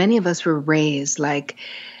 because many of us were raised like,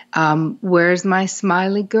 Where's my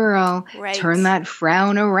smiley girl? Right. Turn that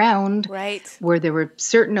frown around. Right. Where there were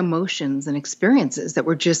certain emotions and experiences that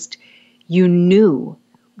were just, you knew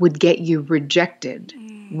would get you rejected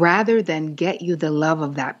rather than get you the love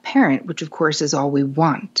of that parent, which of course is all we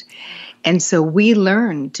want. And so we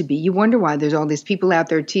learn to be, you wonder why there's all these people out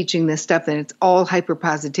there teaching this stuff and it's all hyper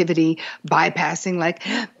positivity, bypassing like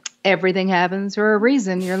everything happens for a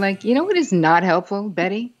reason. You're like, you know what is not helpful,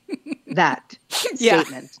 Betty? That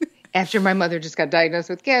statement. After my mother just got diagnosed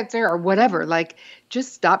with cancer or whatever, like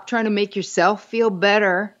just stop trying to make yourself feel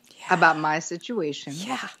better about my situation.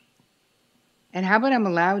 Yeah. And how about I'm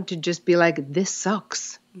allowed to just be like, this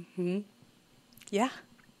sucks. Yeah.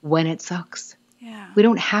 When it sucks. Yeah. We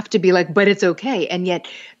don't have to be like, but it's okay. And yet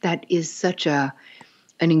that is such an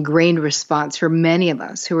ingrained response for many of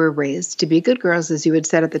us who were raised to be good girls, as you had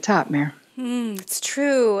said at the top, Mare. It's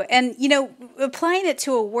true. And, applying it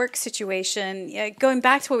to a work situation, going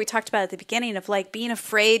back to what we talked about at the beginning of like being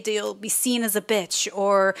afraid you'll be seen as a bitch,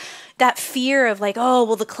 or that fear of like, oh,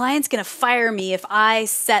 well, the client's going to fire me if I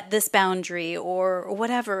set this boundary or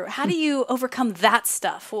whatever. How do you overcome that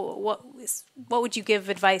stuff? What would you give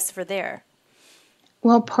advice for there?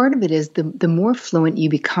 Well, part of it is the more fluent you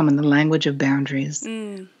become in the language of boundaries,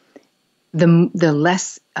 the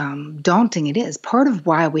less daunting it is. Part of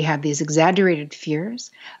why we have these exaggerated fears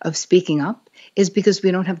of speaking up is because we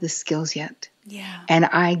don't have the skills yet. Yeah. And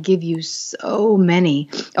I give you so many.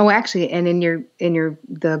 Oh, actually, and in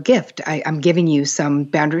the gift, I'm giving you some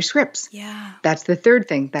boundary scripts. Yeah. That's the third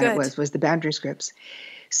thing that it was the boundary scripts.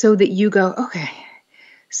 So that you go, okay,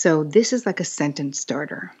 so this is like a sentence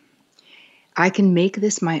starter. I can make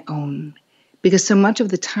this my own. Because so much of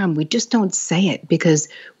the time we just don't say it because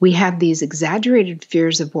we have these exaggerated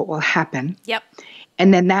fears of what will happen. Yep.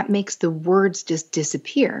 And then that makes the words just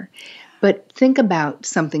disappear. But think about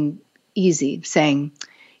something easy, saying,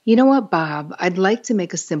 you know what, Bob, I'd like to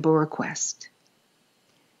make a simple request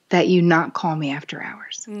that you not call me after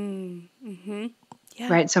hours. Yeah.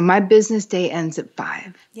 Right? So my business day ends at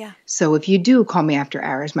 5. Yeah. So if you do call me after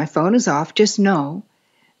hours, my phone is off, just know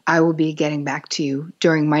I will be getting back to you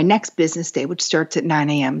during my next business day, which starts at 9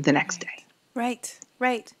 a.m. the next day. Right,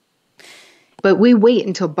 right. But we wait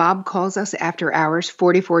until Bob calls us after hours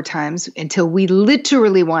 44 times until we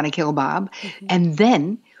literally want to kill Bob. And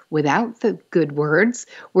then, without the good words,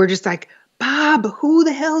 we're just like, Bob, who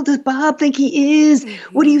the hell does Bob think he is?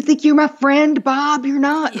 What do you think? You're my friend, Bob? You're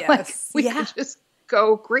not. Yes. Like, we can just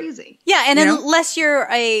go crazy. Yeah, and unless you're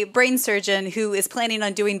a brain surgeon who is planning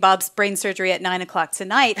on doing Bob's brain surgery at 9:00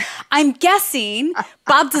 tonight, I'm guessing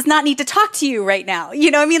Bob does not need to talk to you right now. You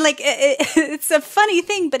know what I mean? Like, it's a funny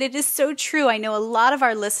thing, but it is so true. I know a lot of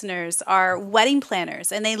our listeners are wedding planners,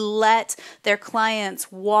 and they let their clients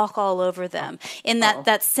walk all over them in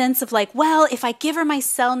that sense of like, well, if I give her my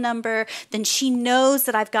cell number, then she knows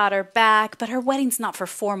that I've got her back, but her wedding's not for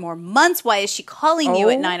 4 more months. Why is she calling you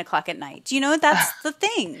at 9:00 at night? Do you know that's the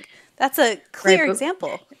thing? That's a clear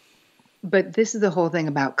example. But this is the whole thing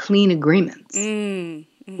about clean agreements,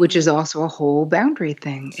 which is also a whole boundary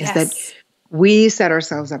thing, is that we set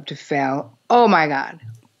ourselves up to fail. Oh my God.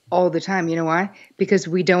 All the time. You know why? Because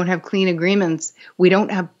we don't have clean agreements. We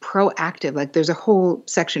don't have proactive, like there's a whole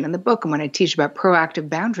section in the book and when I teach about proactive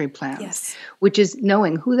boundary plans, which is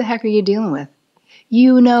knowing who the heck are you dealing with?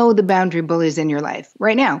 You know the boundary bullies in your life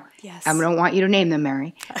right now. Yes. I don't want you to name them,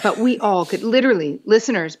 Mary. But we all could literally,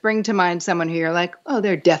 listeners, bring to mind someone who you're like, oh,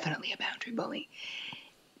 they're definitely a boundary bully.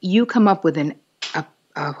 You come up with a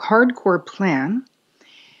hardcore plan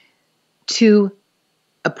to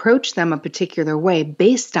approach them a particular way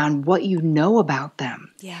based on what you know about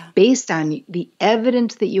them, based on the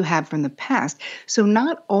evidence that you have from the past. So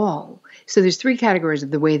not all. So there's 3 categories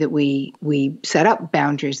of the way that we set up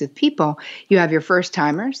boundaries with people. You have your first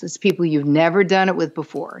timers. It's people you've never done it with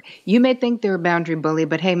before. You may think they're a boundary bully,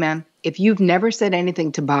 but hey, man, if you've never said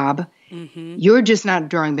anything to Bob, you're just not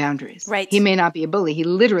drawing boundaries. Right. He may not be a bully. He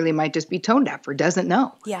literally might just be tone deaf or doesn't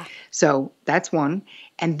know. Yeah. So that's one.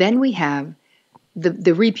 And then we have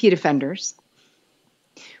the repeat offenders,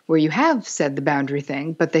 where you have said the boundary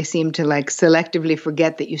thing, but they seem to like selectively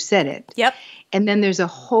forget that you said it. Yep. And then there's a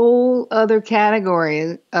whole other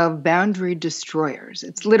category of boundary destroyers.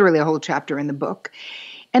 It's literally a whole chapter in the book.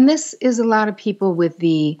 And this is a lot of people with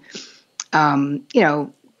the,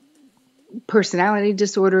 personality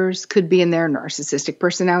disorders could be in there. Narcissistic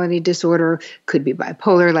personality disorder could be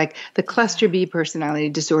bipolar, like the cluster B personality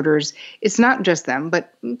disorders. It's not just them,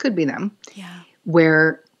 but it could be them. Yeah.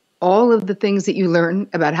 Where all of the things that you learn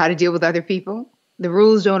about how to deal with other people, the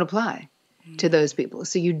rules don't apply. to those people.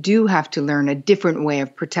 So you do have to learn a different way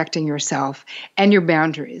of protecting yourself and your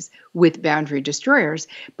boundaries with boundary destroyers.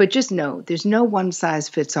 But just know there's no one size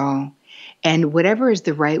fits all. And whatever is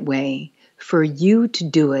the right way for you to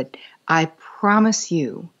do it, I promise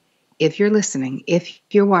you, if you're listening, if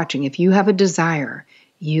you're watching, if you have a desire,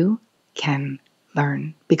 you can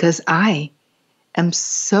learn, because I am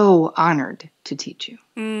so honored to teach you.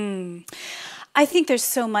 I think there's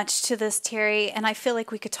so much to this, Terri, and I feel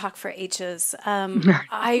like we could talk for ages.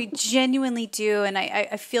 I genuinely do, and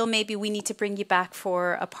I feel maybe we need to bring you back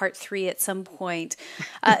for a part 3 at some point,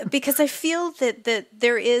 because I feel that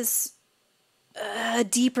there is a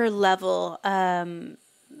deeper level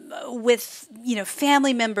with,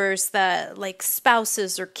 family members that, like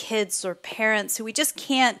spouses or kids or parents, who we just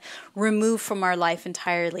can't remove from our life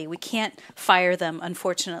entirely. We can't fire them,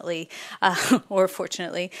 unfortunately, or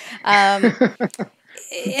fortunately. But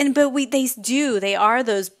they are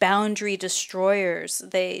those boundary destroyers.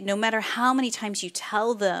 No matter how many times you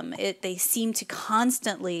tell them, they seem to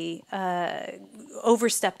constantly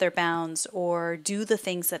overstep their bounds or do the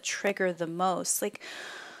things that trigger the most. Like,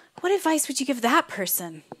 what advice would you give that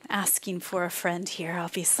person? Asking for a friend here,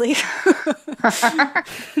 obviously.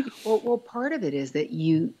 Well, part of it is that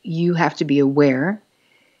you have to be aware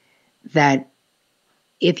that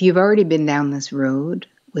if you've already been down this road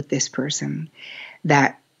with this person,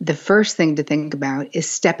 that the first thing to think about is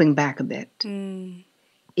stepping back a bit,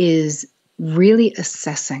 is really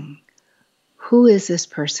assessing, who is this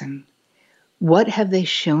person? What have they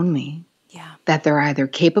shown me that they're either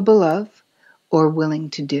capable of or willing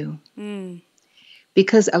to do?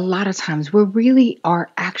 Because a lot of times we really are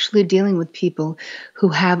actually dealing with people who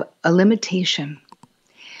have a limitation.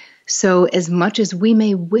 So as much as we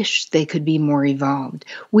may wish they could be more evolved,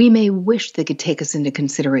 we may wish they could take us into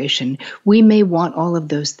consideration, we may want all of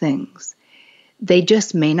those things, they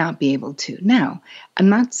just may not be able to. Now, I'm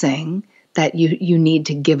not saying that you need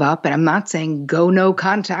to give up, and I'm not saying go no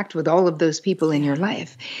contact with all of those people in your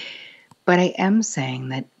life, but I am saying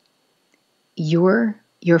that your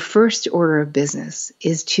first order of business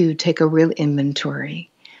is to take a real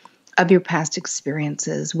inventory of your past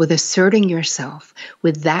experiences with asserting yourself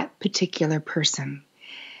with that particular person.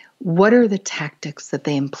 What are the tactics that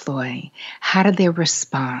they employ? How do they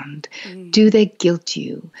respond? Do they guilt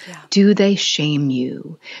you? Do they shame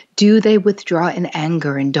you? Do they withdraw in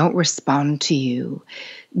anger and don't respond to you?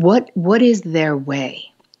 What is their way?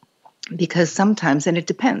 Because sometimes, and it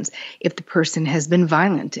depends, if the person has been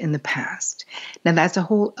violent in the past. Now that's a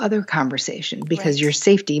whole other conversation, because your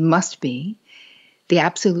safety must be the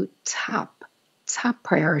absolute top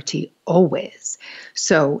priority always.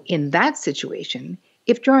 So in that situation,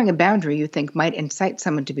 if drawing a boundary you think might incite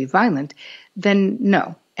someone to be violent, then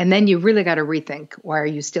no. And then you really got to rethink, why are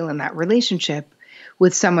you still in that relationship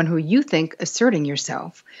with someone who you think asserting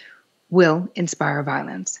yourself will inspire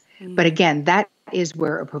violence? But again, that is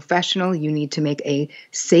where a professional, you need to make a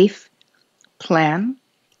safe plan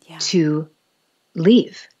to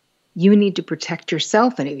leave. You need to protect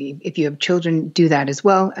yourself. And if you have children, do that as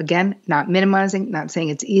well. Again, not minimizing, not saying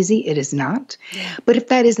it's easy. It is not. But if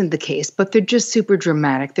that isn't the case, but they're just super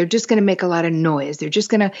dramatic, they're just going to make a lot of noise, they're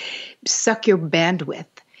just going to suck your bandwidth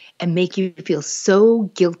and make you feel so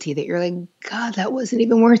guilty that you're like, God, that wasn't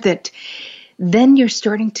even worth it. Then you're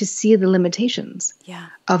starting to see the limitations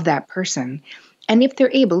of that person. And if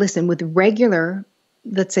they're able, listen, with regular,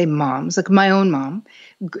 let's say moms, like my own mom,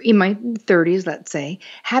 in my 30s, let's say,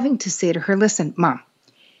 having to say to her, listen, Mom,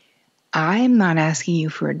 I'm not asking you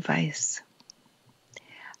for advice.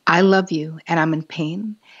 I love you and I'm in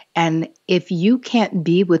pain. And if you can't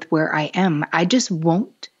be with where I am, I just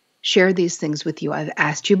won't share these things with you. I've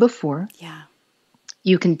asked you before.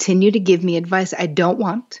 You continue to give me advice I don't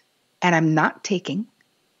want and I'm not taking.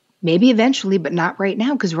 Maybe eventually, but not right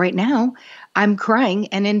now, because right now I'm crying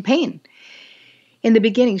and in pain. In the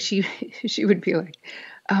beginning, she would be like,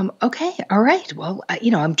 okay, all right. Well, I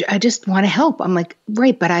just want to help. I'm like,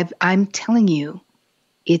 right, but I'm telling you,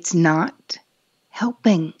 it's not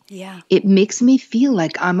helping. It makes me feel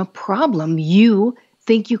like I'm a problem you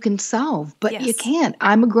think you can solve, but you can't.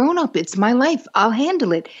 I'm a grown-up. It's my life. I'll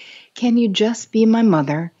handle it. Can you just be my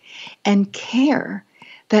mother and care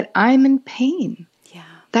that I'm in pain?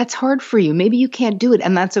 That's hard for you. Maybe you can't do it,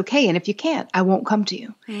 and that's okay. And if you can't, I won't come to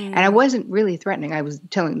you. And I wasn't really threatening. I was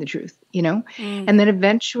telling the truth, And then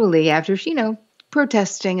eventually, after,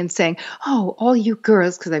 protesting and saying, oh, all you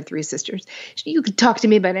girls, because I have 3 sisters, you can talk to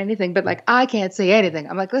me about anything, but like, I can't say anything.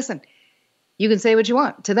 I'm like, listen, you can say what you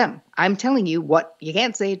want to them. I'm telling you what you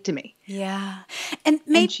can't say to me.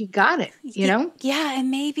 And she got it, and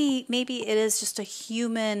maybe it is just a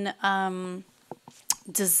human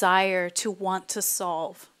desire to want to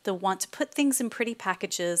solve, the want to put things in pretty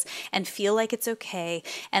packages and feel like it's okay.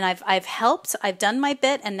 And I've helped, I've done my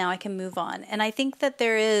bit, and now I can move on. And I think that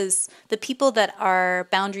there is the people that are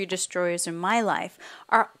boundary destroyers in my life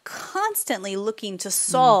are constantly looking to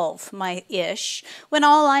solve my ish when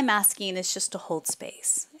all I'm asking is just to hold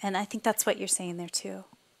space. And I think that's what you're saying there too.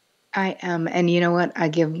 I am. And you know what? I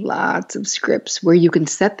give lots of scripts where you can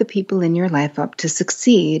set the people in your life up to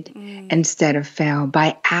succeed instead of fail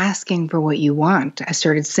by asking for what you want. I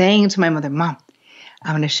started saying to my mother, Mom,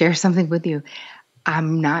 I'm going to share something with you.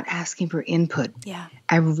 I'm not asking for input. Yeah.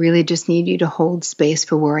 I really just need you to hold space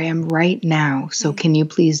for where I am right now. So can you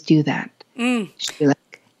please do that? She's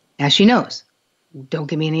like, yeah, she knows. Don't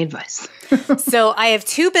give me any advice. So I have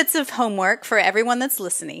 2 bits of homework for everyone that's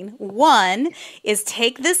listening. One is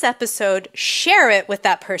take this episode, share it with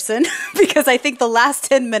that person, because I think the last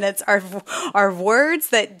 10 minutes are words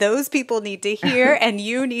that those people need to hear, and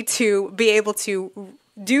you need to be able to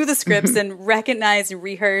do the scripts and recognize and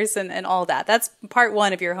rehearse and all that. That's part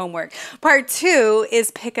 1 of your homework. Part 2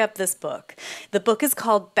 is pick up this book. The book is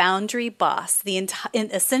called Boundary Boss, the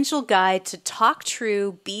essential guide to talk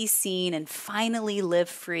true, be seen, and finally live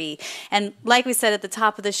free. And like we said at the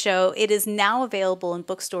top of the show, it is now available in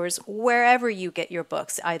bookstores wherever you get your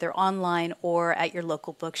books, either online or at your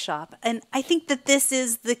local bookshop. And I think that this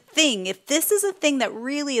is the thing. If this is a thing that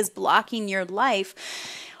really is blocking your life,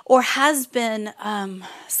 or has been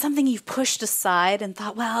something you've pushed aside and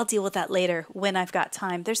thought, well, I'll deal with that later when I've got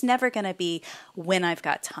time. There's never going to be when I've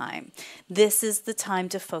got time. This is the time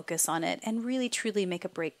to focus on it and really, truly make a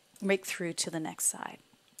breakthrough to the next side.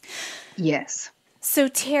 Yes. So,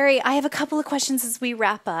 Terri, I have a couple of questions as we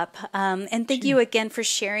wrap up. And thank you again for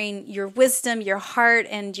sharing your wisdom, your heart,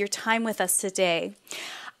 and your time with us today.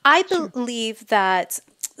 I believe that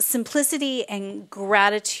simplicity and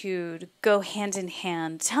gratitude go hand in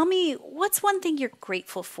hand. Tell me, what's one thing you're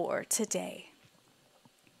grateful for today?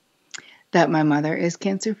 That my mother is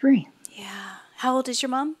cancer-free. Yeah. How old is your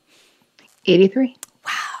mom? 83.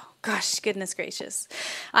 Wow. Gosh, goodness gracious.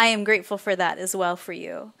 I am grateful for that as well for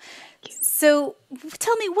you. So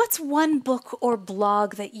tell me, what's one book or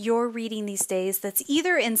blog that you're reading these days that's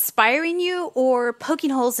either inspiring you or poking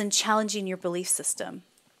holes and challenging your belief system?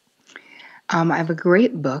 I have a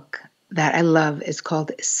great book that I love. It's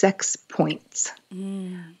called Sex Points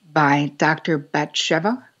by Dr.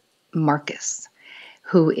 Baird-Wilcock,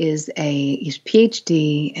 who is a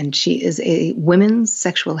PhD, and she is a women's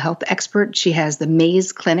sexual health expert. She has the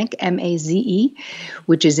Maze Clinic, M-A-Z-E,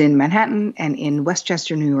 which is in Manhattan and in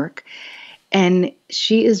Westchester, New York. And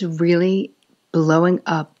she is really blowing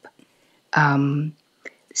up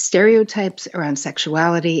stereotypes around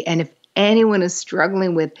sexuality. And if anyone is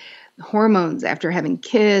struggling with hormones after having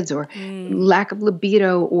kids or lack of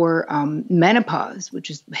libido or menopause, which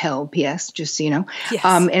is hell, P.S., just so you know. Yes.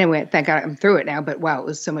 Anyway, thank God I'm through it now, but wow, it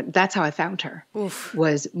was so much. That's how I found her. Oof.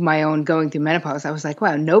 Was my own going through menopause. I was like,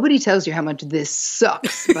 wow, nobody tells you how much this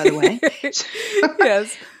sucks, by the way.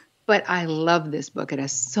 Yes. But I love this book. It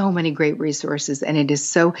has so many great resources, and it is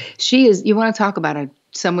so, you want to talk about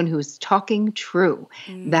someone who is talking true.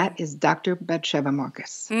 That is Dr.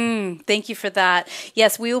 Baird-Wilcock. Thank you for that.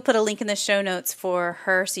 Yes, we will put a link in the show notes for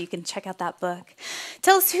her so you can check out that book.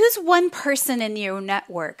 Tell us, who's one person in your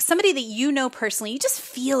network, somebody that you know personally, you just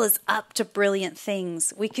feel is up to brilliant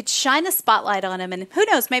things? We could shine a spotlight on him, and who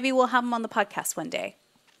knows, maybe we'll have him on the podcast one day.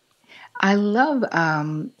 I love a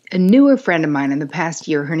newer friend of mine in the past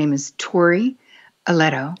year. Her name is Tori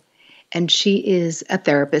Aletto, and she is a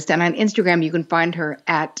therapist. And on Instagram, you can find her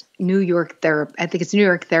at New York Therapist. I think it's New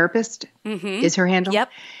York Therapist is her handle.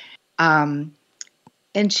 Yep. And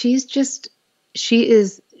she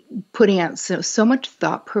is putting out so much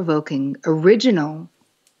thought-provoking, original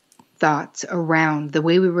thoughts around the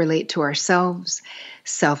way we relate to ourselves,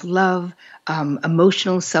 self-love,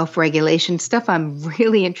 emotional self-regulation, stuff I'm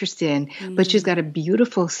really interested in. But she's got a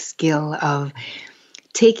beautiful skill of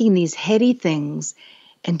taking these heady things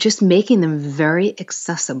and just making them very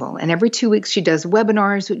accessible. And every 2 weeks she does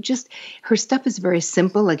webinars. Her stuff is very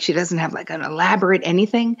simple. Like, she doesn't have like an elaborate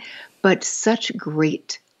anything, but such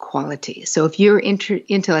great quality. So if you're into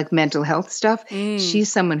like mental health stuff,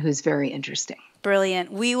 she's someone who's very interesting.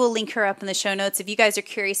 Brilliant. We will link her up in the show notes. If you guys are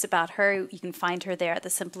curious about her, you can find her there at the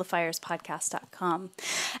simplifierspodcast.com.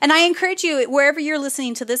 And I encourage you, wherever you're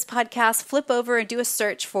listening to this podcast, flip over and do a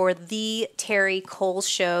search for The Terri Cole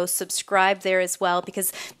Show. Subscribe there as well,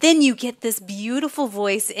 because then you get this beautiful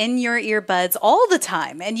voice in your earbuds all the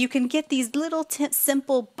time. And you can get these little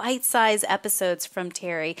simple bite-sized episodes from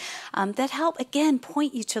Terri that help, again,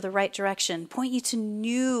 point you to the right direction, point you to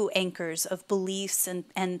new anchors of beliefs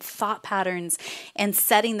and thought patterns, and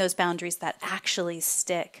setting those boundaries that actually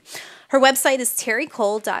stick. Her website is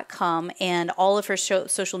terricole.com, and all of her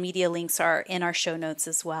social media links are in our show notes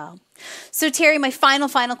as well. So Terri, my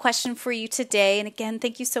final question for you today, and again,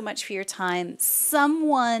 thank you so much for your time.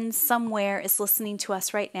 Someone somewhere is listening to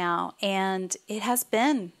us right now, and it has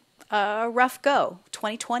been a rough go.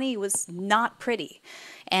 2020 was not pretty,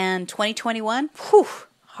 and 2021,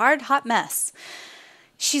 hard, hot mess.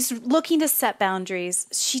 She's looking to set boundaries.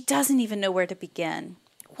 She doesn't even know where to begin.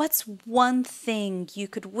 What's one thing you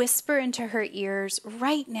could whisper into her ears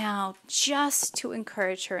right now just to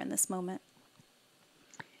encourage her in this moment?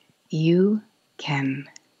 You can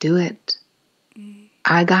do it.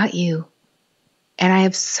 I got you. And I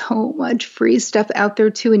have so much free stuff out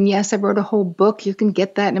there too. And yes, I wrote a whole book. You can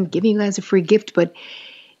get that, and I'm giving you guys a free gift. But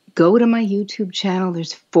go to my YouTube channel.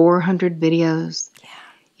 There's 400 videos. Yeah.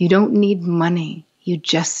 You don't need money. You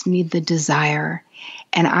just need the desire.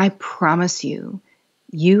 And I promise you,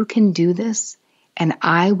 you can do this, and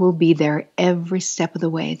I will be there every step of the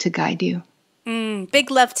way to guide you.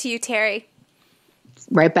 Big love to you, Terri.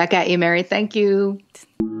 Right back at you, Mary. Thank you.